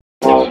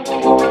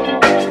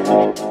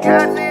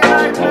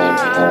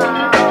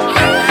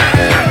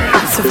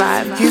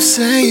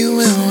say you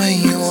will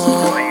when you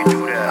want.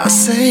 I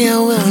say I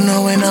will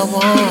know when I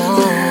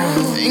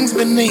want. Things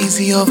been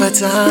easy over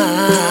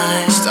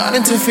time.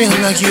 Starting to feel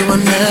like you were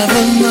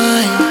never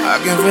mine. I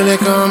can feel it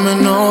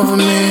coming over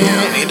me.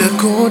 I need to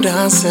cool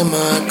down,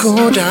 simmer,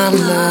 cool down,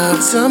 love.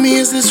 Tell me,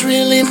 is this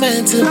really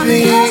meant to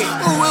be?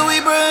 Or will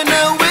we burn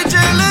out with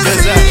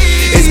jealousy?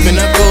 It's been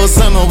a cold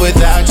summer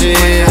without you.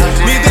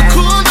 Need to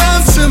cool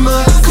down,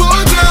 simmer,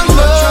 cool down,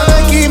 love.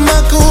 Trying to keep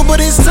my cool,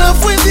 but it's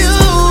tough with you.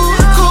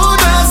 Cool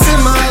down,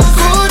 simmer,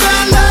 cool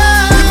down,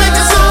 love. You make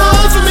it so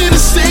hard for me to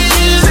stay.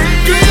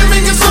 Girl, you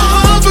make it so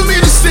hard for me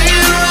to stay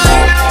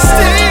right.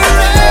 Stay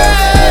right.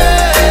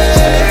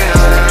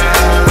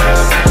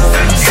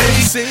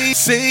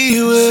 Say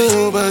you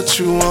will, but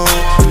you won't.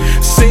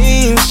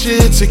 Same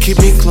shit to keep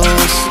me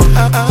close.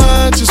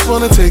 I just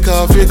wanna take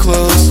off your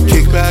clothes.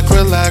 Kick back,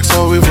 relax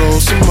while we roll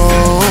some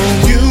more.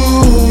 You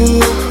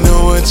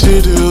know what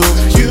you do.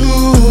 You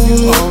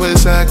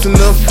always acting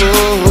the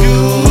fool.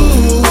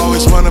 You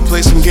always wanna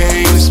play some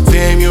games.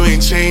 Damn, you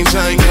ain't changed,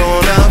 I ain't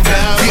going out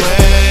that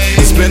way.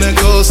 It's been a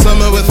cold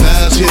summer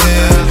without you.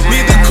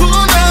 Need to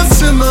cool down,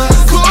 simmer,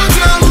 cool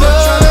down,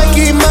 love. Tryna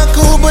keep my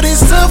cool, but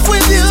it's tough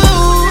with you.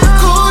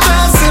 Cool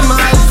down, simmer,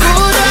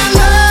 cool down,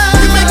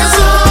 love. You make it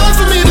so hard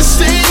for me to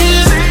stay.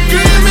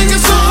 Girl, you make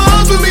it so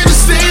hard for me to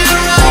stay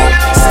right.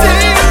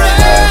 Stay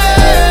right.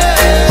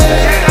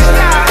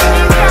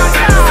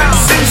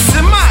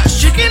 Simma,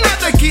 shaking out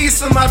the keys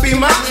to my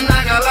beamer.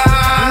 Not gonna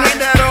lie, need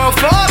that all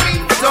for me.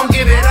 Don't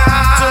give it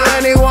out to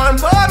anyone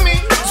but me.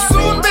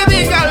 Soon,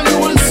 baby girl, you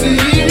will see.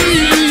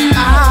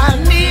 I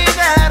need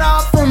that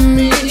all for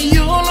me.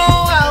 You know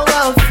how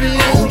I feel.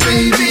 Oh,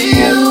 baby,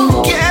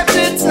 you kept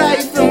it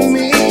tight for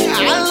me.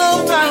 I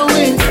love how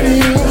it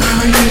feels.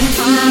 How you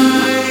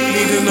feel?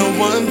 Need to know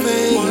one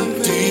thing.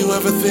 Do you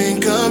ever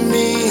think of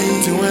me?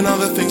 Doing all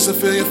the things to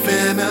fill your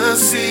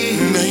fantasy.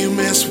 Now you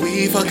miss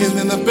we fucking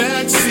in the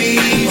backseat.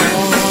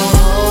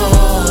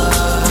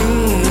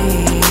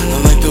 I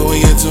like the way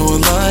you do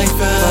it like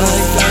that.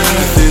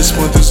 At this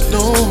point, there's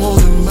no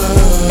holding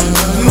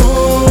back. No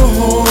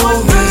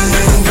holding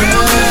back.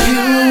 You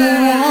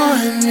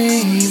want me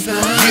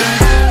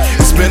back.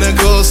 It's been a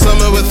cold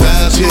summer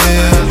without you.